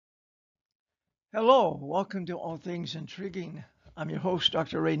Hello, welcome to All Things Intriguing. I'm your host,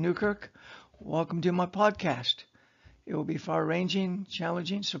 Dr. Ray Newkirk. Welcome to my podcast. It will be far-ranging,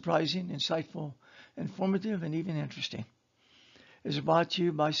 challenging, surprising, insightful, informative, and even interesting. It is brought to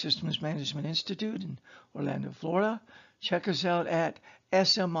you by Systems Management Institute in Orlando, Florida. Check us out at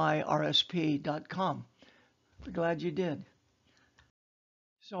smirsp.com. We're glad you did.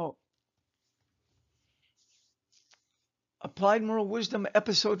 So, Applied Moral Wisdom,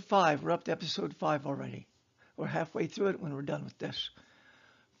 Episode 5. We're up to Episode 5 already. We're halfway through it when we're done with this.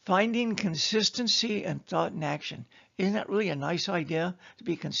 Finding consistency in thought and action. Isn't that really a nice idea, to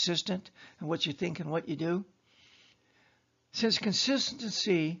be consistent in what you think and what you do? Since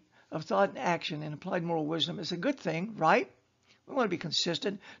consistency of thought and action in applied moral wisdom is a good thing, right? We want to be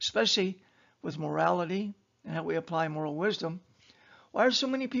consistent, especially with morality and how we apply moral wisdom. Why are so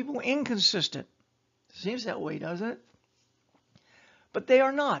many people inconsistent? Seems that way, doesn't it? But they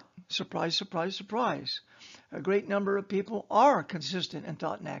are not. Surprise, surprise, surprise. A great number of people are consistent in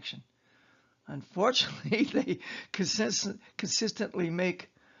thought and action. Unfortunately, they consistently make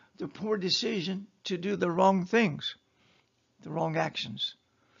the poor decision to do the wrong things, the wrong actions.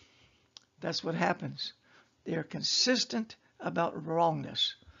 That's what happens. They are consistent about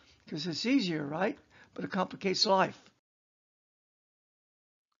wrongness because it's easier, right? But it complicates life.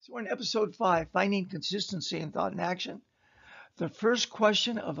 So we're in episode 5, Finding Consistency in Thought and Action. The first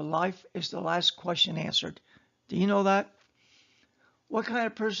question of a life is the last question answered. Do you know that? What kind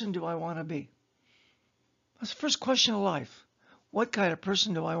of person do I want to be? That's the first question of life. What kind of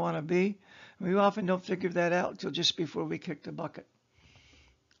person do I want to be? We often don't figure that out until just before we kick the bucket.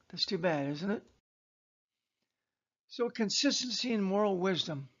 That's too bad, isn't it? So consistency and moral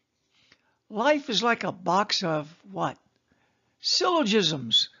wisdom. Life is like a box of what?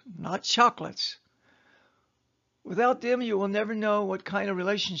 Syllogisms, not chocolates. Without them, you will never know what kind of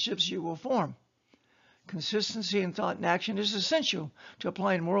relationships you will form. Consistency in thought and action is essential to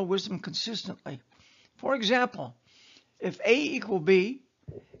applying moral wisdom consistently. For example, if A equals B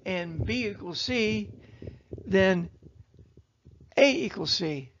and B equals C, then A equals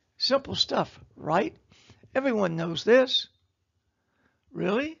C. Simple stuff, right? Everyone knows this.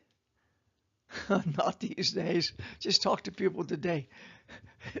 Really? Not these days. Just talk to people today.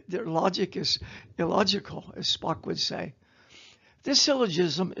 Their logic is illogical, as Spock would say. This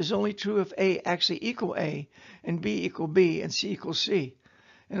syllogism is only true if A actually equals A, and B equals B, and C equals C.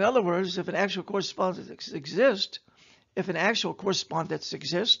 In other words, if an actual correspondence exists,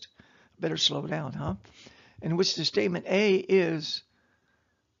 better slow down, in which the statement A is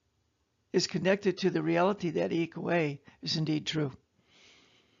connected to the reality that E equals A is indeed true.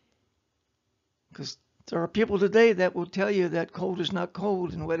 Because there are people today that will tell you that cold is not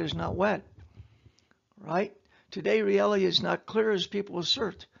cold and wet is not wet, right? Today, reality is not clear as people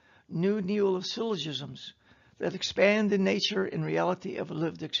assert new neo-syllogisms that expand the nature and reality of a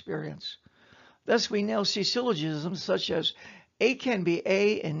lived experience. Thus, we now see syllogisms such as A can be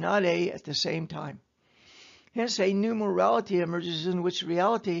A and not A at the same time. Hence, a new morality emerges in which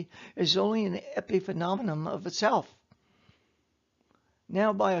reality is only an epiphenomenon of itself.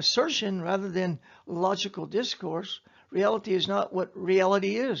 Now, by assertion rather than logical discourse, reality is not what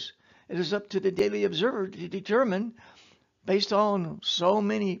reality is. It is up to the daily observer to determine, based on so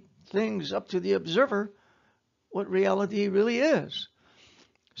many things up to the observer, what reality really is.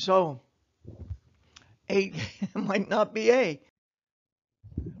 So, A might not be A,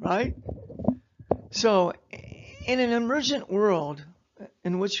 right? So, in an emergent world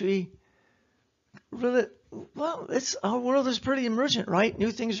in which we really, our world is pretty emergent, right?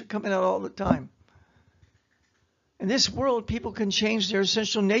 New things are coming out all the time. In this world, people can change their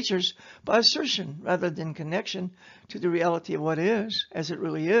essential natures by assertion rather than connection to the reality of what is, as it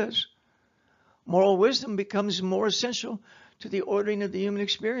really is. Moral wisdom becomes more essential to the ordering of the human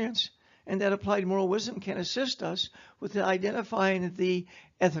experience, and that applied moral wisdom can assist us with identifying the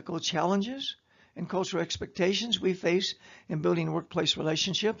ethical challenges and cultural expectations we face in building workplace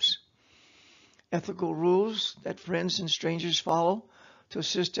relationships, ethical rules that friends and strangers follow to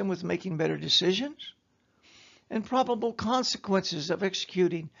assist them with making better decisions, and probable consequences of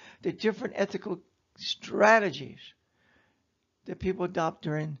executing the different ethical strategies that people adopt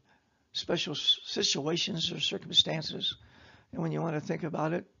during special situations or circumstances. And when you want to think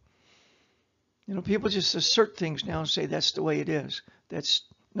about it, people just assert things now and say that's the way it is. That's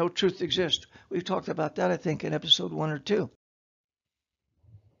no truth exists. We've talked about that, I think, in episode 1 or 2.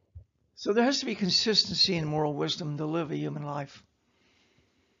 So there has to be consistency in moral wisdom to live a human life.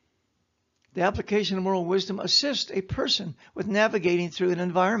 The application of moral wisdom assists a person with navigating through an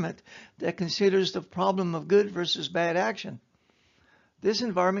environment that considers the problem of good versus bad action. This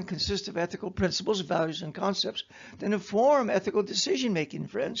environment consists of ethical principles, values, and concepts that inform ethical decision-making,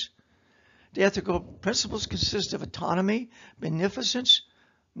 friends. The ethical principles consist of autonomy, beneficence,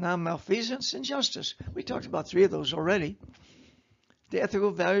 non-malfeasance, and justice. We talked about 3 of those already. The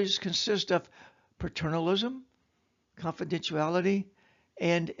ethical values consist of paternalism, confidentiality,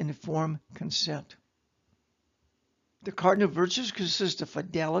 and informed consent. The cardinal virtues consist of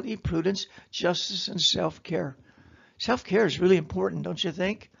fidelity, prudence, justice, and self-care. Self-care is really important, don't you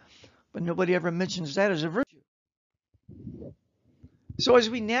think? But nobody ever mentions that as a virtue. So as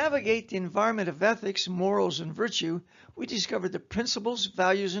we navigate the environment of ethics, morals, and virtue, we discover the principles,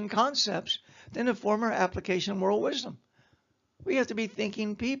 values, and concepts that inform our application of moral wisdom. We have to be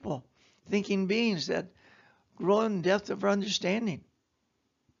thinking people, thinking beings that grow in depth of our understanding.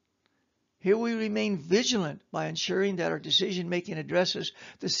 Here we remain vigilant by ensuring that our decision-making addresses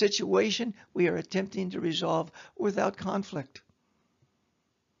the situation we are attempting to resolve without conflict.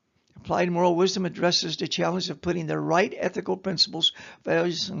 Applied moral wisdom addresses the challenge of putting the right ethical principles,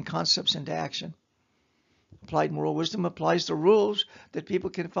 values, and concepts into action. Applied moral wisdom applies the rules that people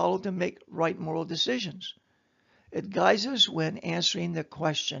can follow to make right moral decisions. It guides us when answering the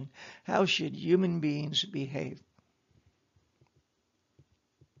question, how should human beings behave?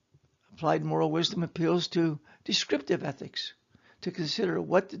 Applied moral wisdom appeals to descriptive ethics, to consider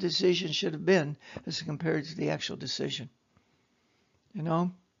what the decision should have been as compared to the actual decision. You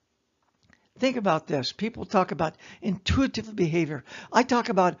know, think about this. People talk about intuitive behavior. I talk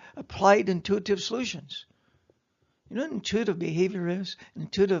about applied intuitive solutions. You know what intuitive behavior is?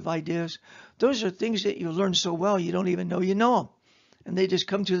 Intuitive ideas. Those are things that you learn so well you don't even know you know them. And they just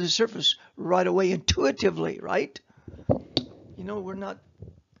come to the surface right away intuitively, right? You know, we're not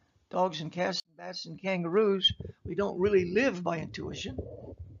dogs and cats and bats and kangaroos. We don't really live by intuition.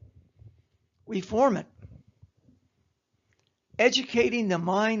 We form it. Educating the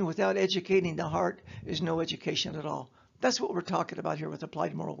mind without educating the heart is no education at all. That's what we're talking about here with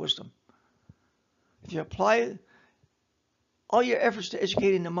applied moral wisdom. If you apply all your efforts to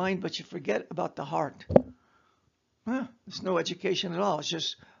educating the mind, but you forget about the heart, it's no education at all. It's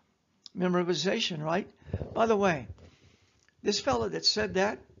just memorization, right? By the way, this fellow that said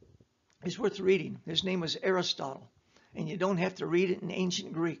that is worth reading. His name was Aristotle, and you don't have to read it in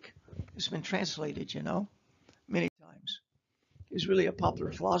ancient Greek. It's been translated, you know, many times. He's really a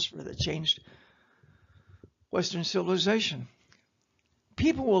popular philosopher that changed Western civilization.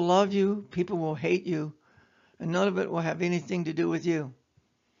 People will love you, people will hate you, and none of it will have anything to do with you.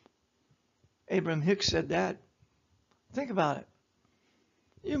 Abraham Hicks said that. Think about it.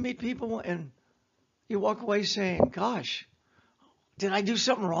 You meet people and you walk away saying, gosh, did I do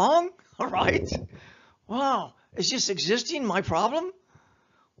something wrong? All right. Wow. Is just existing my problem?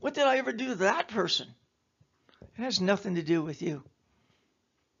 What did I ever do to that person? It has nothing to do with you.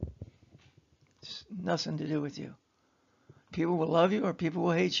 It's nothing to do with you. People will love you or people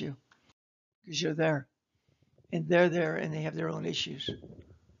will hate you because you're there. And they're there and they have their own issues.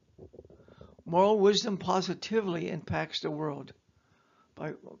 Moral wisdom positively impacts the world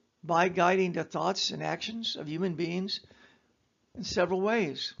by guiding the thoughts and actions of human beings in several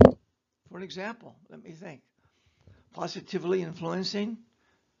ways. For an example, let me think. Positively influencing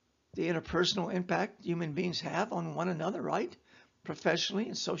the interpersonal impact human beings have on one another, right? Professionally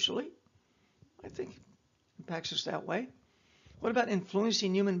and socially. I think it impacts us that way. What about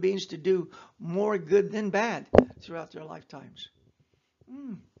influencing human beings to do more good than bad throughout their lifetimes?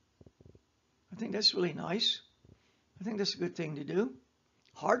 I think that's really nice. I think that's a good thing to do.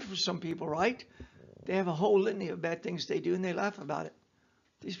 Hard for some people, right? They have a whole litany of bad things they do and they laugh about it.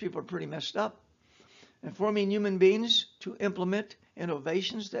 These people are pretty messed up. Informing human beings to implement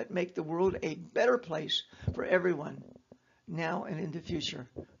innovations that make the world a better place for everyone now and in the future,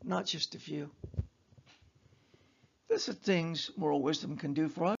 not just a few. These are things moral wisdom can do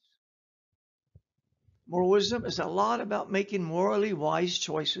for us. Moral wisdom is a lot about making morally wise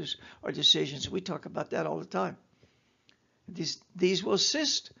choices or decisions. We talk about that all the time. These will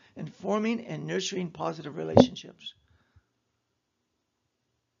assist in forming and nurturing positive relationships.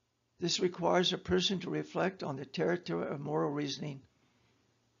 This requires a person to reflect on the territory of moral reasoning.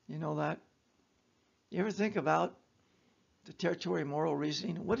 You know that? You ever think about the territory of moral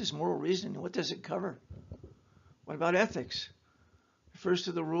reasoning? What is moral reasoning? What does it cover? What about ethics? It refers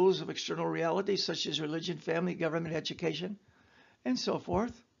to the rules of external reality such as religion, family, government, education, and so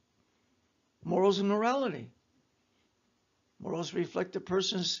forth. Morals and morality. Morals reflect a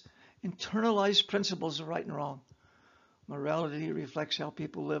person's internalized principles of right and wrong. Morality reflects how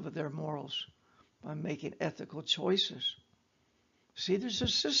people live with their morals by making ethical choices. See, there's a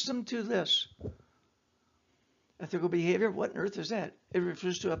system to this. Ethical behavior, what on earth is that? It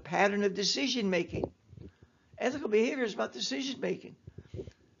refers to a pattern of decision making. Ethical behavior is about decision making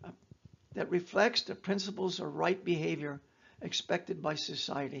that reflects the principles of right behavior expected by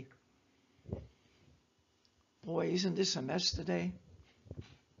society. Boy, isn't this a mess today?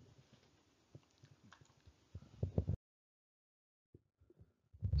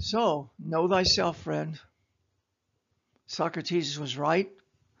 So, know thyself, friend. Socrates was right.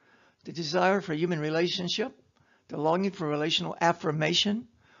 The desire for human relationship, the longing for relational affirmation,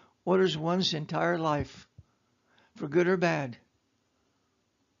 orders one's entire life, for good or bad.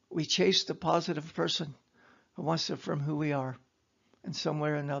 We chase the positive person who wants to affirm who we are in some way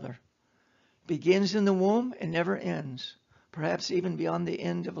or another. Begins in the womb and never ends, perhaps even beyond the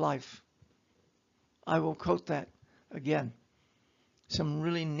end of life. I will quote that again. Some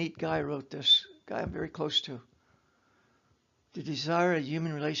really neat guy wrote this, guy I'm very close to. The desire of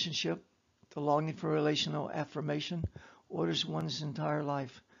human relationship, the longing for relational affirmation, orders one's entire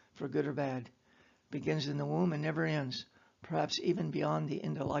life, for good or bad. Begins in the womb and never ends, perhaps even beyond the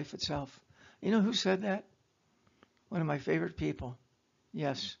end of life itself. You know who said that? One of my favorite people.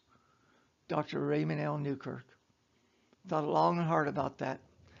 Yes, Dr. Raymond L. Newkirk. Thought long and hard about that.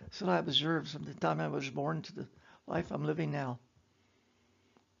 That's what I observed from the time I was born to the life I'm living now.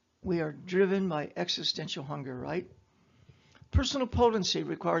 We are driven by existential hunger, right? Personal potency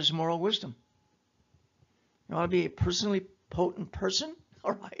requires moral wisdom. You want to be a personally potent person?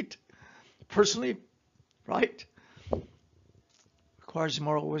 All right. Personally, right? Requires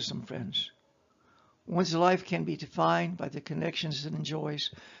moral wisdom, friends. One's life can be defined by the connections it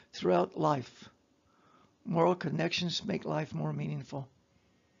enjoys throughout life. Moral connections make life more meaningful.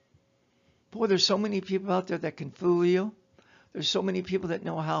 Boy, there's so many people out there that can fool you. There's so many people that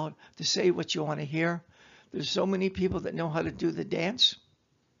know how to say what you want to hear. There's so many people that know how to do the dance.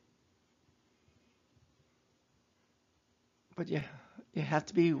 But you have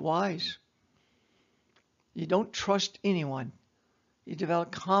to be wise. You don't trust anyone. You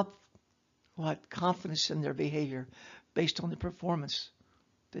develop confidence in their behavior based on the performance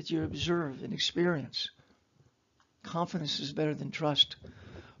that you observe and experience. Confidence is better than trust.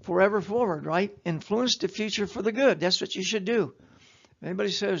 Forever forward, right? Influence the future for the good. That's what you should do. If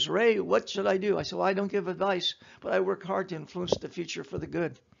anybody says, Ray, what should I do? I say, well, I don't give advice, but I work hard to influence the future for the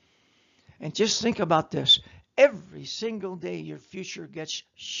good. And just think about this. Every single day, your future gets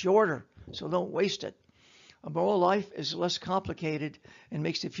shorter, so don't waste it. A moral life is less complicated and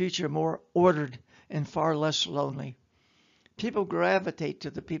makes the future more ordered and far less lonely. People gravitate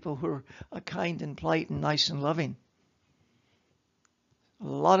to the people who are kind and polite and nice and loving. A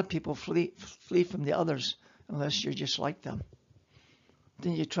lot of people flee from the others unless you're just like them.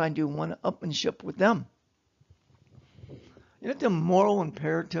 Then you try and do one-upmanship with them. You know what the moral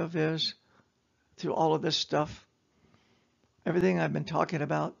imperative is through all of this stuff? Everything I've been talking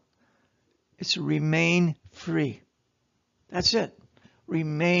about, it's remain free. That's it.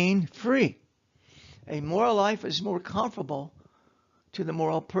 Remain free. A moral life is more comfortable to the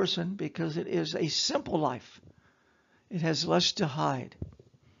moral person because it is a simple life. It has less to hide.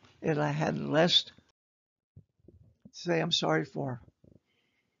 It had less to say I'm sorry for.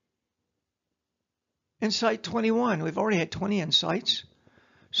 Insight 21. We've already had 20 insights.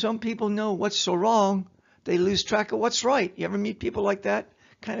 Some people know what's so wrong, they lose track of what's right. You ever meet people like that?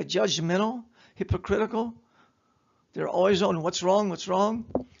 Kind of judgmental, hypocritical. They're always on what's wrong, what's wrong.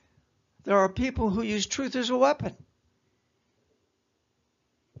 There are people who use truth as a weapon.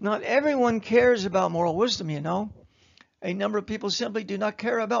 Not everyone cares about moral wisdom, you know. A number of people simply do not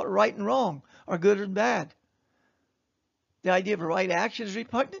care about right and wrong, or good and bad. The idea of a right action is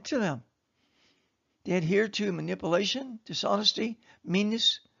repugnant to them. They adhere to manipulation, dishonesty,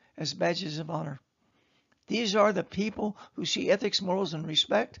 meanness as badges of honor. These are the people who see ethics, morals, and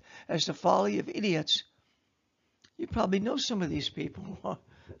respect as the folly of idiots. You probably know some of these people.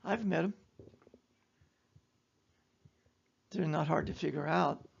 I've met them. They're not hard to figure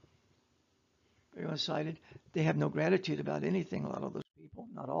out. Very one-sided. They have no gratitude about anything, a lot of those people,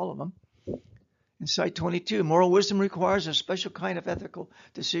 not all of them. Insight 22, moral wisdom requires a special kind of ethical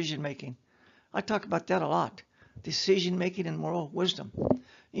decision-making. I talk about that a lot. Decision-making and moral wisdom.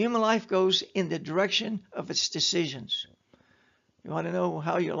 Human life goes in the direction of its decisions. You want to know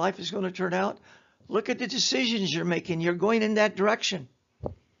how your life is going to turn out? Look at the decisions you're making. You're going in that direction.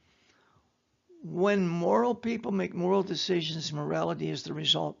 When moral people make moral decisions, morality is the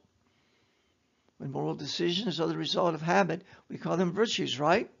result. When moral decisions are the result of habit, we call them virtues,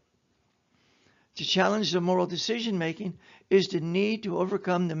 right? To challenge the moral decision making is the need to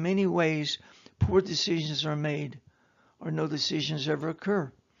overcome the many ways poor decisions are made or no decisions ever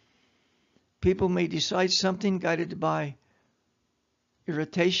occur. People may decide something guided by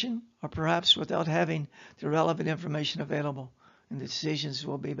irritation or perhaps without having the relevant information available, and the decisions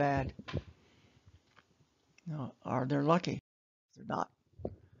will be bad. No, or they're lucky. They're not.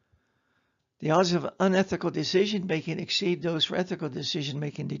 The odds of unethical decision making exceed those for ethical decision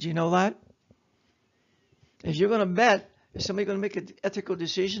making. Did you know that? If you're going to bet, is somebody going to make an ethical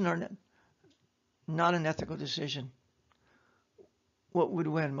decision or not an ethical decision? What would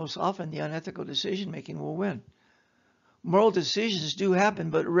win? Most often, the unethical decision making will win. Moral decisions do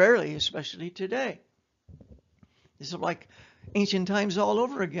happen, but rarely, especially today. This is like ancient times all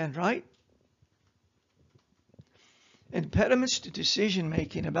over again, right? Impediments to decision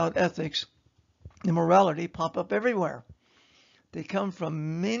making about ethics and morality pop up everywhere. They come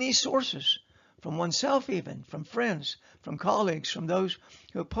from many sources, from oneself even, from friends, from colleagues, from those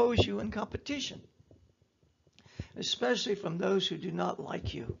who oppose you in competition, especially from those who do not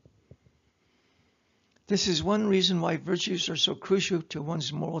like you. This is one reason why virtues are so crucial to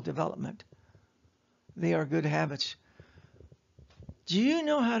one's moral development. They are good habits. Do you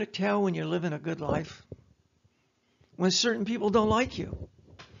know how to tell when you're living a good life? When certain people don't like you.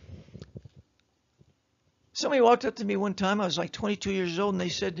 Somebody walked up to me one time, I was like 22 years old, and they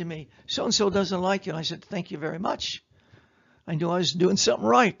said to me, so-and-so doesn't like you. And I said, thank you very much. I knew I was doing something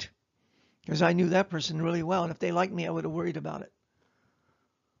right because I knew that person really well. And if they liked me, I would have worried about it.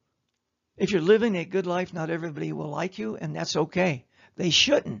 If you're living a good life, not everybody will like you, and that's okay. They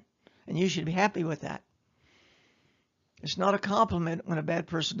shouldn't, and you should be happy with that. It's not a compliment when a bad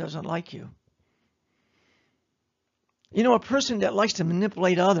person doesn't like you. You know, a person that likes to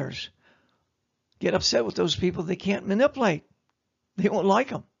manipulate others, get upset with those people they can't manipulate. They won't like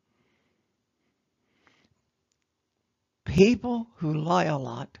them. People who lie a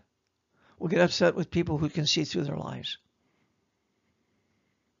lot will get upset with people who can see through their lies.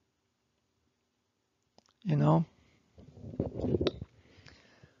 You know?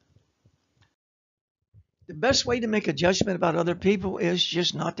 The best way to make a judgment about other people is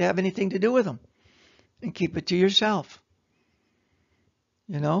just not to have anything to do with them and keep it to yourself.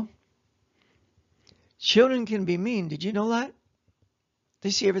 You know? Children can be mean. Did you know that? They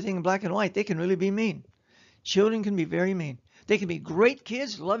see everything in black and white. They can really be mean. Children can be very mean. They can be great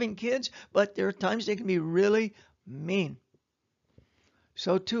kids, loving kids, but there are times they can be really mean.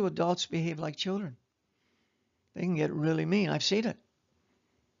 So too, adults behave like children. They can get really mean. I've seen it.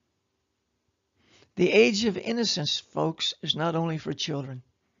 The age of innocence, folks, is not only for children.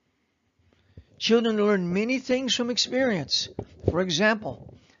 Children learn many things from experience. For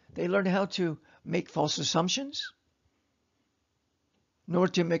example, they learn how to make false assumptions, nor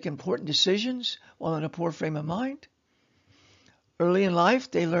to make important decisions while in a poor frame of mind. Early in life,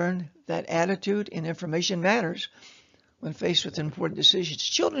 they learn that attitude and information matters when faced with important decisions.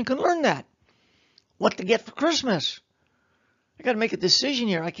 Children can learn that. What to get for Christmas? I got to make a decision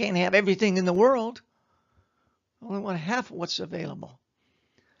here. I can't have everything in the world. I only want half of what's available.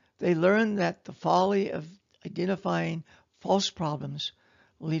 They learn that the folly of identifying false problems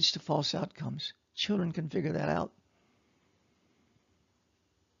leads to false outcomes. Children can figure that out.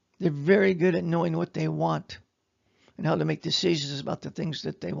 They're very good at knowing what they want and how to make decisions about the things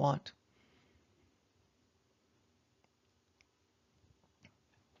that they want.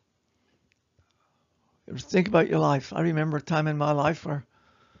 Think about your life. I remember a time in my life where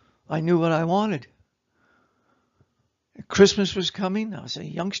I knew what I wanted. Christmas was coming. I was a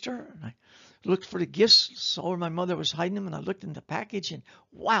youngster, and I looked for the gifts, saw where my mother was hiding them, and I looked in the package, and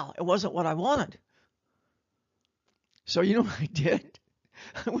wow, it wasn't what I wanted. So you know what I did?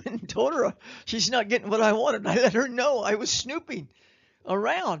 I went and told her she's not getting what I wanted. I let her know I was snooping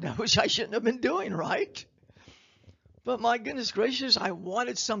around, which I shouldn't have been doing, right? But my goodness gracious, I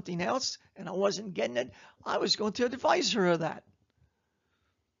wanted something else, and I wasn't getting it. I was going to advise her of that.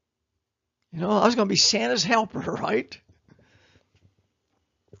 You know, I was going to be Santa's helper, right?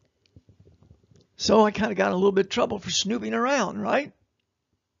 So I kind of got in a little bit of trouble for snooping around, right?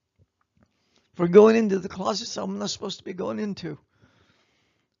 For going into the closets I'm not supposed to be going into.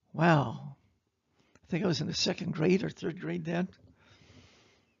 Wow. I think I was in the second grade or third grade then.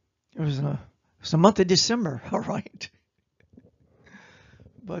 It was the month of December, all right.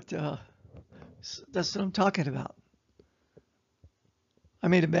 But that's what I'm talking about. I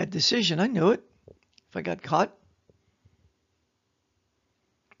made a bad decision. I knew it. If I got caught,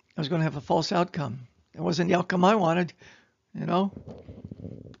 I was going to have a false outcome. It wasn't the outcome I wanted, you know.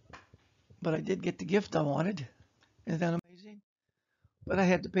 But I did get the gift I wanted. Isn't that amazing? But I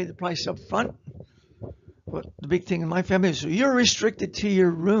had to pay the price up front. But the big thing in my family is you're restricted to your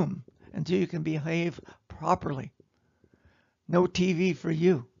room until you can behave properly. No TV for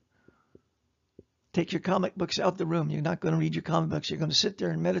you. Take your comic books out the room. You're not going to read your comic books. You're going to sit there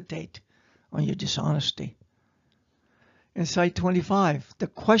and meditate on your dishonesty. Insight 25. The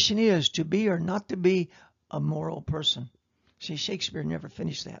question is to be or not to be a moral person. See, Shakespeare never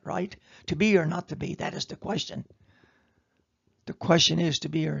finished that, right? To be or not to be. That is the question. The question is to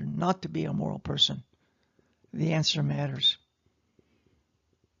be or not to be a moral person. The answer matters.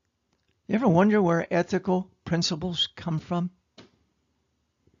 You ever wonder where ethical principles come from?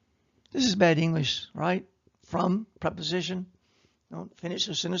 This is bad English, right? From, preposition. Don't finish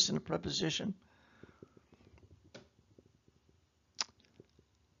a sentence in a preposition.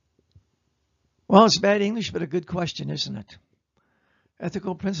 Well, it's bad English, but a good question, isn't it?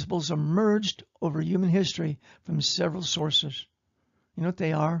 Ethical principles emerged over human history from several sources. You know what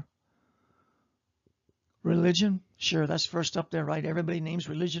they are? Religion. Sure, that's first up there, right? Everybody names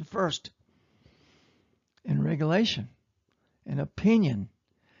religion first. And regulation, and opinion,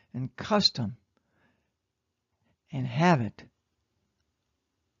 and custom, and habit,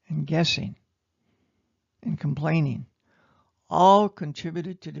 and guessing, and complaining, all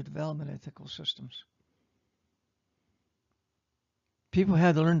contributed to the development of ethical systems. People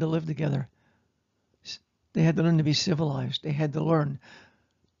had to learn to live together. They had to learn to be civilized. They had to learn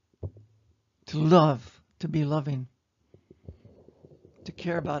to love, to be loving, to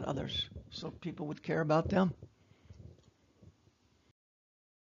care about others, so people would care about them.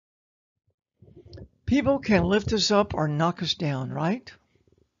 People can lift us up or knock us down, right?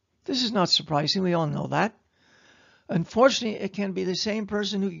 This is not surprising. We all know that. Unfortunately, it can be the same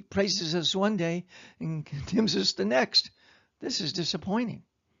person who praises us one day and condemns us the next. This is disappointing.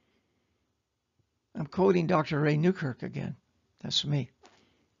 I'm quoting Dr. Ray Newkirk again. That's me.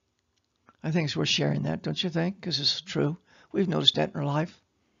 I think it's worth sharing that, don't you think? Because it's true. We've noticed that in our life.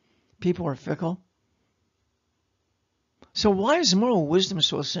 People are fickle. So why is moral wisdom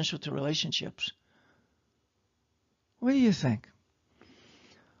so essential to relationships? What do you think?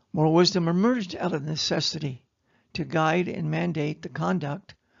 Moral wisdom emerged out of necessity to guide and mandate the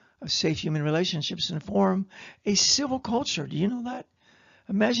conduct of safe human relationships and form a civil culture. Do you know that?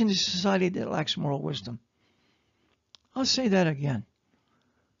 Imagine a society that lacks moral wisdom. I'll say that again.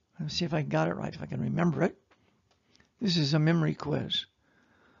 Let's see if I got it right, if I can remember it. This is a memory quiz.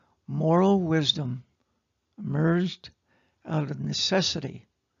 Moral wisdom emerged out of necessity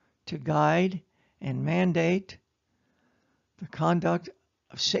to guide and mandate the conduct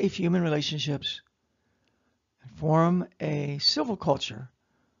of safe human relationships and form a civil culture.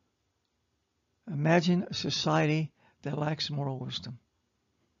 Imagine a society that lacks moral wisdom.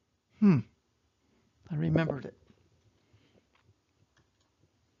 I remembered it.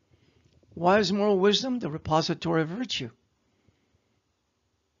 Why is moral wisdom the repository of virtue?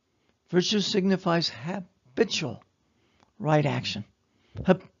 Virtue signifies habitual right action.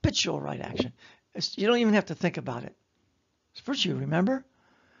 Habitual right action. You don't even have to think about it. It's virtue, remember?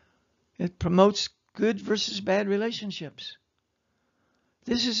 It promotes good versus bad relationships.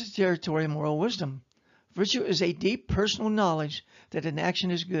 This is the territory of moral wisdom. Virtue is a deep personal knowledge that an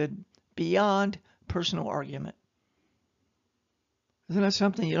action is good beyond personal argument. Isn't that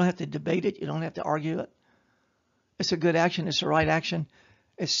something? You don't have to debate it. You don't have to argue it. It's a good action. It's the right action.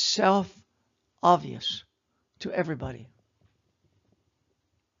 It's self-obvious to everybody.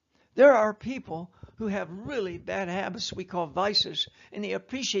 There are people who have really bad habits we call vices, and they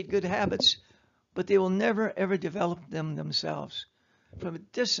appreciate good habits, but they will never, ever develop them themselves. From a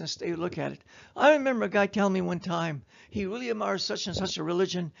distance, they look at it. I remember a guy telling me one time he really admires such and such a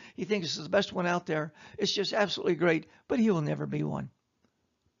religion. He thinks it's the best one out there. It's just absolutely great, but he will never be one.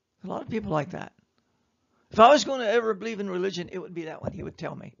 A lot of people like that. If I was going to ever believe in religion, it would be that one, he would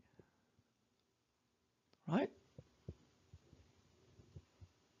tell me. Right?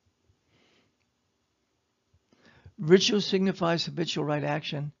 Virtue signifies habitual right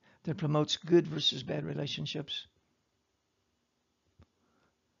action that promotes good versus bad relationships.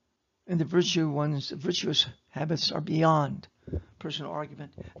 And the virtuous habits are beyond personal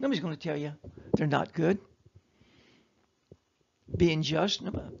argument. Nobody's going to tell you they're not good. Being just,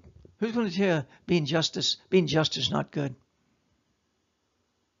 who's going to tell you being just is not good?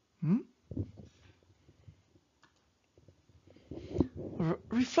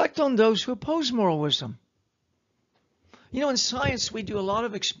 Reflect on those who oppose moral wisdom. You know, in science, we do a lot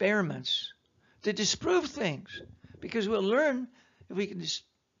of experiments to disprove things because we'll learn if we can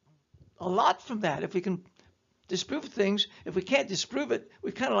a lot from that. If we can disprove things, if we can't disprove it,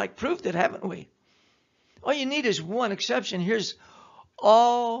 we've kind of like proved it, haven't we? All you need is one exception. Here's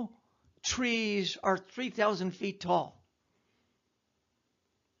all trees are 3,000 feet tall.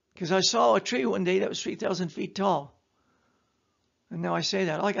 Because I saw a tree one day that was 3,000 feet tall. And now I say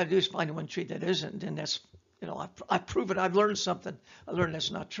that, all I got to do is find one tree that isn't, and that's, I've proven I've learned something. I learned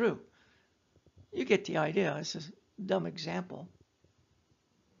that's not true. You get the idea. It's a dumb example.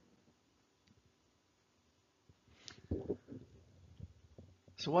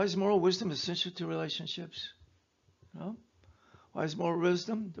 So why is moral wisdom essential to relationships? Why is moral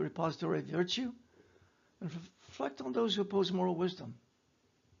wisdom the repository of virtue? And reflect on those who oppose moral wisdom.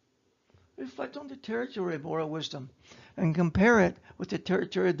 Reflect on the territory of moral wisdom and compare it with the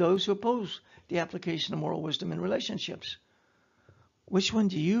territory of those who oppose the application of moral wisdom in relationships. Which one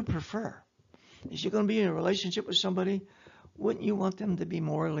do you prefer? If you're going to be in a relationship with somebody, wouldn't you want them to be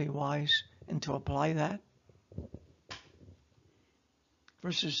morally wise and to apply that?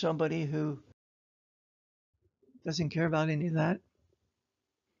 Versus somebody who doesn't care about any of that.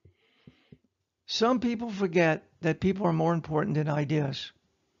 Some people forget that people are more important than ideas.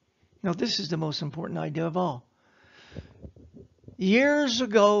 Now, this is the most important idea of all. Years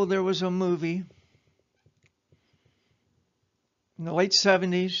ago, there was a movie in the late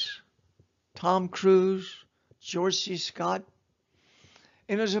 70s, Tom Cruise, George C. Scott,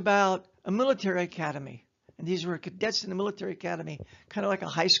 and it was about a military academy. And these were cadets in the military academy, kind of like a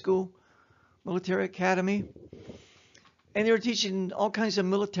high school military academy. And they were teaching all kinds of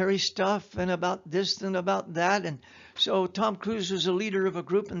military stuff and about this and about that. And so Tom Cruise was a leader of a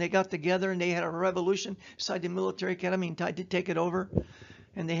group, and they got together and they had a revolution inside the military academy and tried to take it over.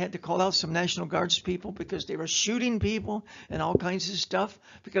 And they had to call out some National Guards people because they were shooting people and all kinds of stuff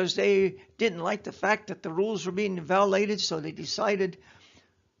because they didn't like the fact that the rules were being violated. So they decided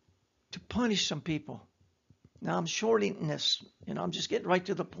to punish some people. Now I'm shorting this, I'm just getting right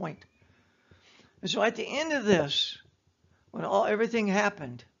to the point. And so at the end of this, when everything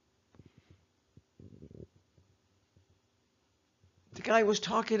happened, the guy was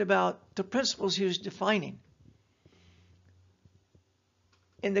talking about the principles he was defining.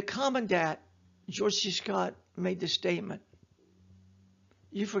 And the commandant, George C. Scott, made this statement: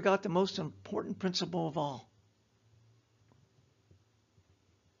 you forgot the most important principle of all.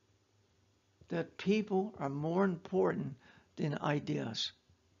 That people are more important than ideas.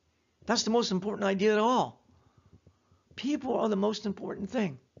 That's the most important idea of all. People are the most important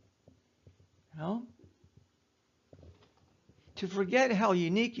thing. To forget how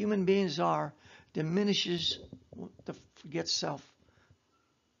unique human beings are diminishes self.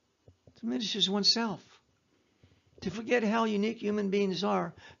 Diminishes oneself. To forget how unique human beings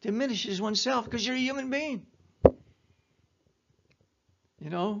are diminishes oneself because you're a human being.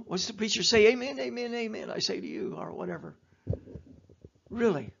 What's the preacher say? Amen, amen, amen. I say to you, or whatever.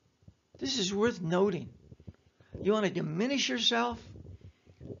 Really, this is worth noting. You want to diminish yourself?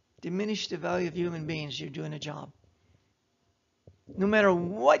 Diminish the value of human beings. You're doing a job. No matter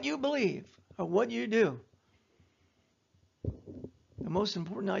what you believe or what you do, the most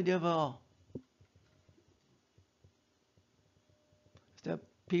important idea of all is that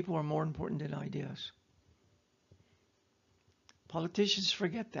people are more important than ideas. Politicians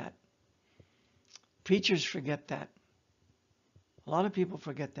forget that. Preachers forget that. A lot of people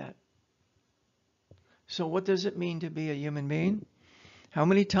forget that. So what does it mean to be a human being? How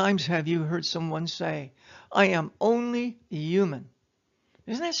many times have you heard someone say, I am only human?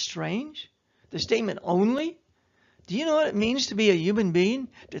 Isn't that strange? The statement only? Do you know what it means to be a human being?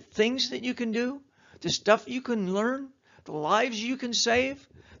 The things that you can do, the stuff you can learn, the lives you can save,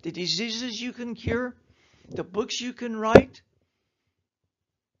 the diseases you can cure, the books you can write,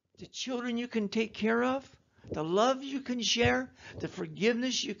 the children you can take care of, the love you can share, the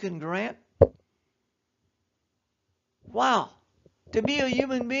forgiveness you can grant. Wow. To be a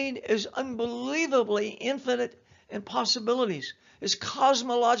human being is unbelievably infinite in possibilities. It's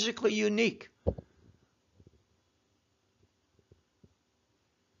cosmologically unique.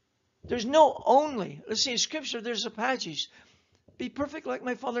 There's no only. Let's see, in Scripture there's a passage. Be perfect like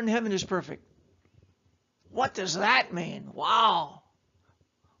my Father in heaven is perfect. What does that mean? Wow.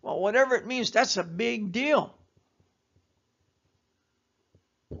 Well, whatever it means, that's a big deal.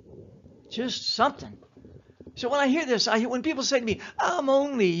 Just something. So when I hear this, when people say to me, I'm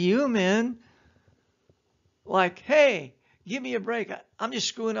only human, like, hey, give me a break. I'm just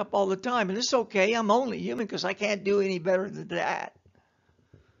screwing up all the time. And it's okay. I'm only human because I can't do any better than that.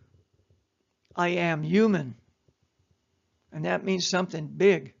 I am human. And that means something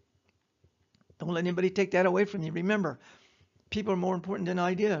big. Don't let anybody take that away from you. Remember, people are more important than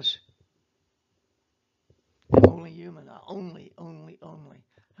ideas. I'm only human. Only.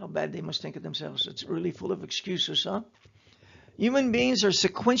 How bad they must think of themselves. It's really full of excuses, huh? Human beings are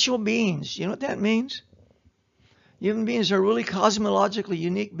sequential beings. You know what that means? Human beings are really cosmologically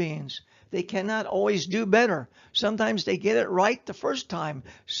unique beings. They cannot always do better. Sometimes they get it right the first time.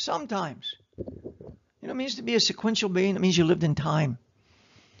 Sometimes. You know what it means to be a sequential being? It means you lived in time.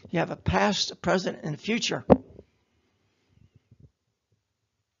 You have a past, a present, and a future.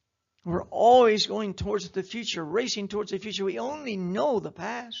 We're always going towards the future, racing towards the future. We only know the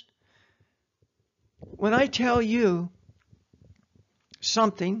past. When I tell you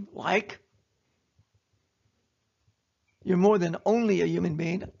something like, you're more than only a human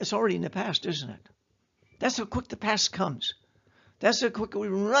being, it's already in the past, isn't it? That's how quick the past comes. That's how quick we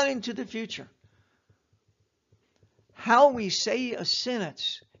run into the future. How we say a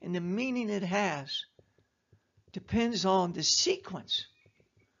sentence and the meaning it has depends on the sequence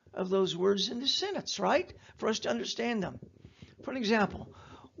of those words in the sentence, right? For us to understand them. For an example,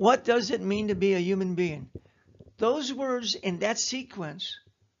 what does it mean to be a human being? Those words in that sequence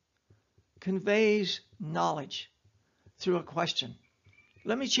conveys knowledge through a question.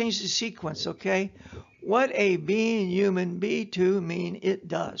 Let me change the sequence, okay? What a being human be to mean it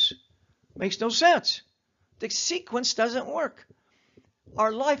does. Makes no sense. The sequence doesn't work.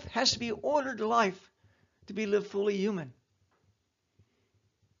 Our life has to be ordered life to be lived fully human.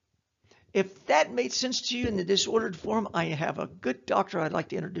 If that made sense to you in the disordered form, I have a good doctor I'd like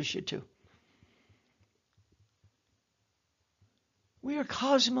to introduce you to. We are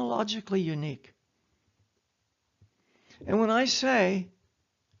cosmologically unique. And when I say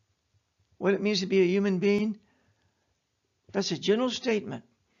what it means to be a human being, that's a general statement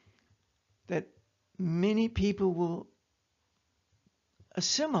that many people will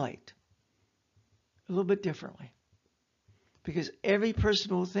assimilate a little bit differently. Because every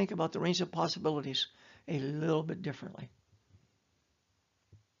person will think about the range of possibilities a little bit differently.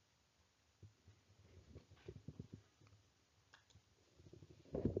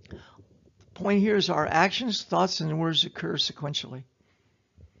 The point here is our actions, thoughts, and words occur sequentially.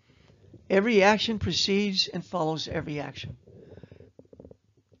 Every action precedes and follows every action.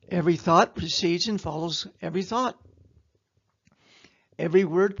 Every thought precedes and follows every thought. Every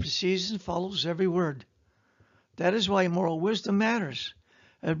word precedes and follows every word. That is why moral wisdom matters.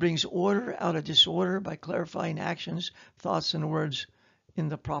 It brings order out of disorder by clarifying actions, thoughts, and words in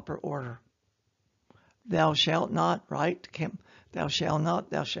the proper order. Thou shalt not, right? Thou shalt not,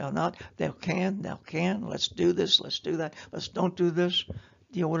 thou shalt not. Thou can. Let's do this, let's do that. Let's don't do this.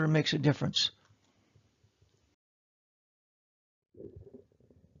 The order makes a difference.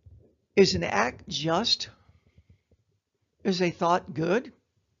 Is an act just? Is a thought good?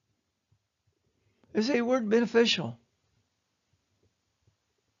 Is a word beneficial?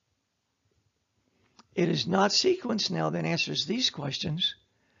 It is not sequence now that answers these questions.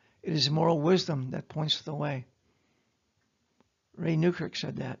 It is moral wisdom that points the way. Ray Newkirk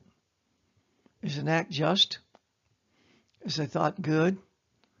said that. Is an act just? Is a thought good?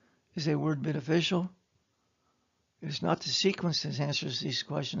 Is a word beneficial? It is not the sequence that answers these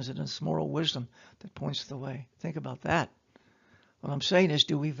questions. It is moral wisdom that points the way. Think about that. What I'm saying is,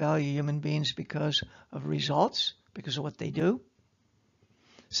 do we value human beings because of results, because of what they do?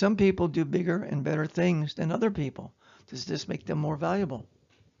 Some people do bigger and better things than other people. Does this make them more valuable?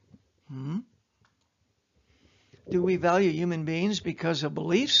 Do we value human beings because of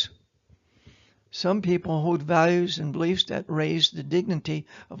beliefs? Some people hold values and beliefs that raise the dignity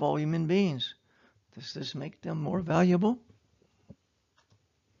of all human beings. Does this make them more valuable?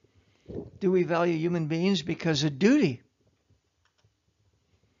 Do we value human beings because of duty?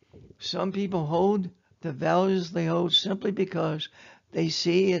 Some people hold the values they hold simply because they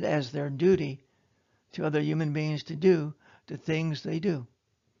see it as their duty to other human beings to do the things they do.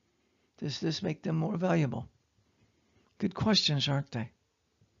 Does this make them more valuable? Good questions, aren't they?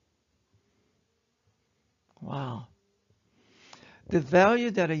 Wow. The value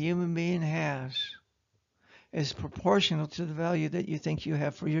that a human being has is proportional to the value that you think you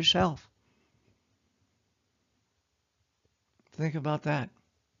have for yourself. Think about that.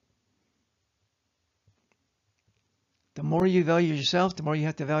 The more you value yourself, the more you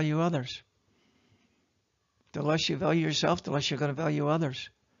have to value others. The less you value yourself, the less you're going to value others.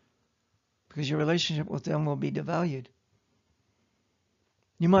 Because your relationship with them will be devalued.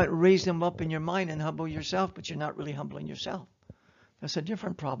 You might raise them up in your mind and humble yourself, but you're not really humbling yourself. That's a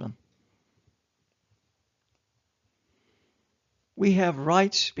different problem. We have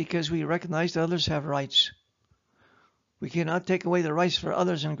rights because we recognize that others have rights. We cannot take away the rights for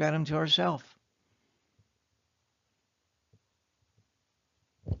others and grant them to ourselves.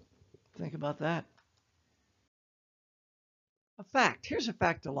 Think about that. A fact. Here's a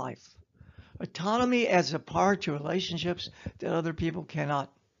fact of life. Autonomy adds a power to relationships that other people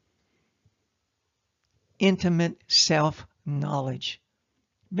cannot. Intimate self-knowledge.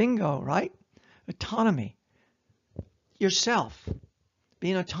 Bingo, right? Autonomy. Yourself.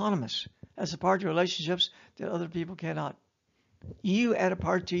 Being autonomous. As a part of your relationships that other people cannot. You add a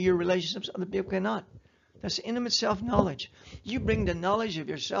part to your relationships other people cannot. That's intimate self-knowledge. You bring the knowledge of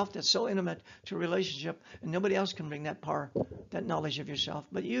yourself that's so intimate to a relationship, and nobody else can bring that knowledge of yourself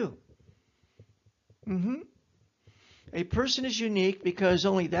but you. A person is unique because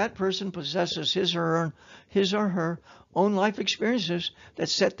only that person possesses his or her own life experiences that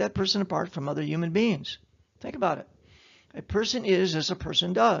set that person apart from other human beings. Think about it. A person is as a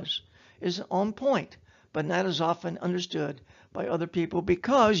person does, is on point, but not as often understood by other people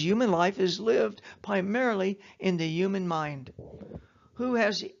because human life is lived primarily in the human mind. Who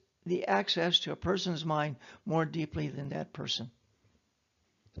has the access to a person's mind more deeply than that person?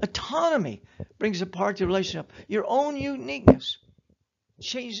 Autonomy brings apart the relationship. Your own uniqueness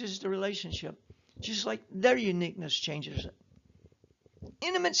changes the relationship, just like their uniqueness changes it.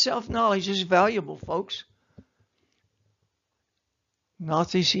 Intimate self-knowledge is valuable, folks.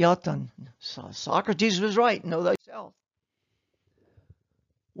 Socrates was right. Know thyself.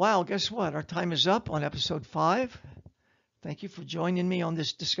 Wow, guess what? Our time is up on episode 5. Thank you for joining me on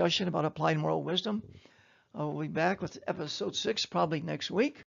this discussion about applied moral wisdom. I will be back with episode 6 probably next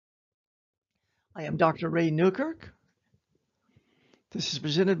week. I am Dr. Ray Newkirk. This is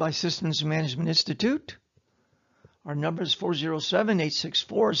presented by Systems Management Institute. Our number is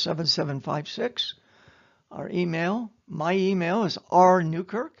 407-864-7756. Our email, my email is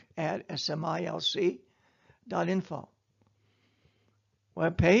rnewkirk@smilc.info.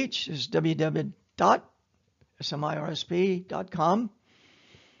 Web page is www.smirsp.com.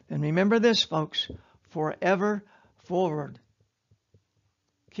 And remember this, folks, forever forward.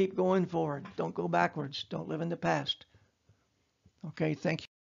 Keep going forward. Don't go backwards. Don't live in the past. Okay, thank you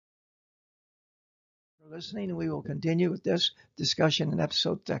for listening. We will continue with this discussion in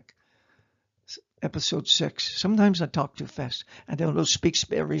episode 6. Sometimes I talk too fast. I don't speak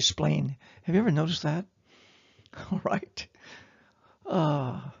very explain. Have you ever noticed that? All right.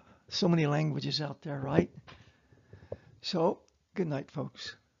 So many languages out there, right? So, good night,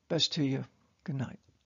 folks. Best to you. Good night.